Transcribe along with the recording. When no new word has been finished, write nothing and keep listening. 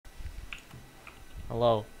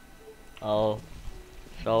Hello. Oh,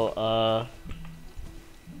 so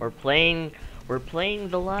we're playing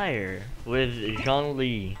the liar with Jean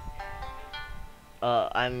Lee.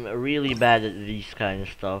 I'm really bad at these kind of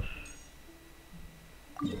stuff.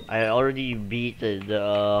 I already beat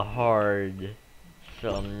the hard,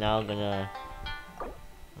 so I'm now gonna.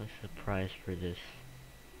 What's the prize for this?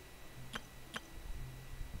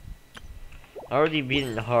 I already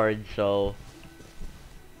beaten the hard, so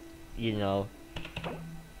you know.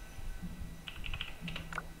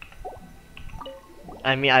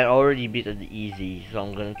 I mean, I already beat the easy, so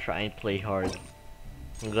I'm gonna try and play hard.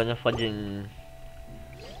 I'm gonna fucking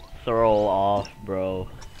throw off, bro.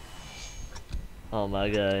 Oh my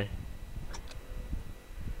god.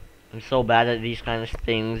 I'm so bad at these kind of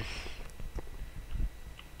things.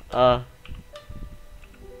 Not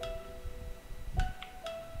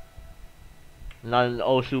an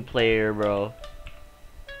Osu player, bro.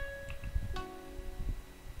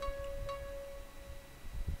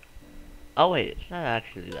 Oh wait, it's not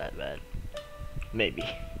actually that bad. Maybe.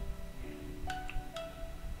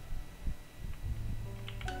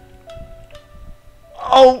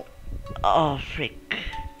 Oh! Oh, frick.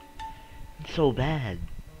 It's so bad.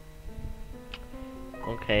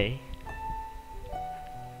 Okay.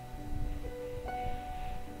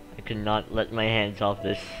 I cannot let my hands off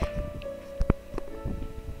this.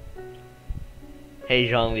 Hey,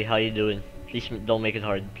 Zhongli, how you doing? Please don't make it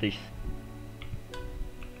hard, please.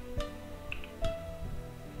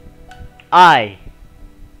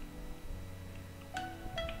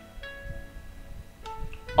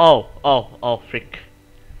 Oh, frick.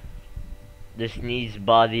 This needs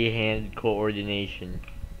body-hand coordination.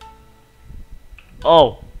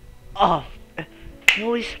 Oh! Oh!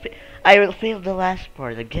 I failed the last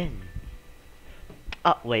part again.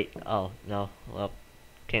 Oh, wait. Oh, no. Well,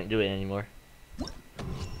 can't do it anymore.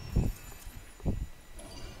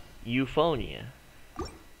 Euphonia.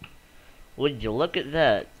 Would you look at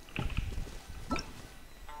that?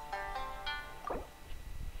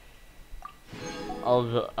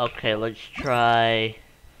 Okay, let's try.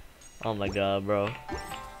 Oh my god, bro.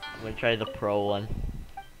 I'm gonna try the pro one.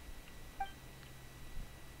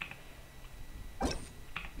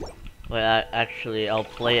 Wait, actually, I'll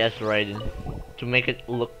play as Raiden to make it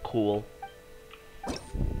look cool.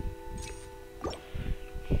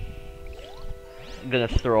 I'm gonna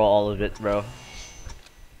throw all of it, bro.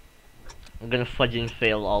 I'm gonna fudging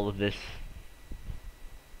fail all of this.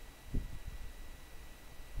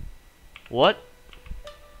 What?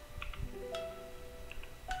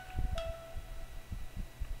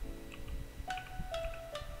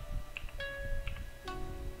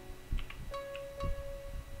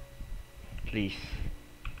 Please.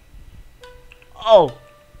 Oh!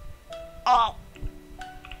 Oh!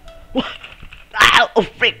 What? Ow! Oh,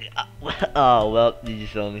 frick! Oh, well,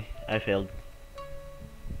 GG's only. I failed.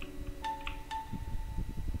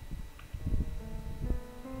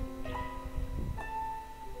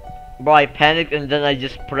 Bro, I panicked and then I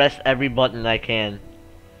just press every button I can.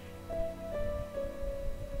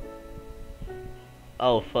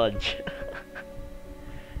 Oh, fudge.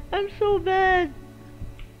 I'm so bad.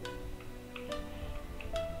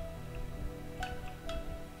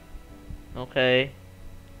 Okay.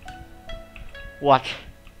 What?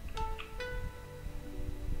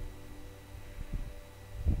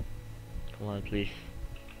 Come on, please.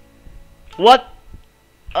 What?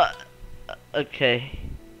 Okay.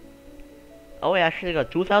 Oh, I actually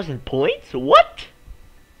got 2,000 points? What?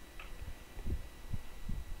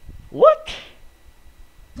 What?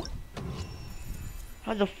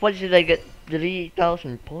 How the fudge did I get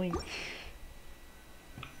 3,000 points?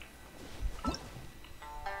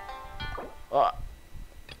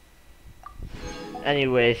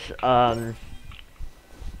 Anyways, I'm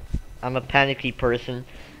a panicky person,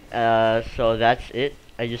 so that's it.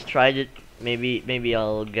 I just tried it. Maybe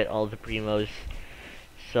I'll get all the primos.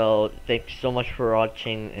 So thanks so much for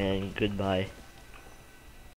watching and goodbye.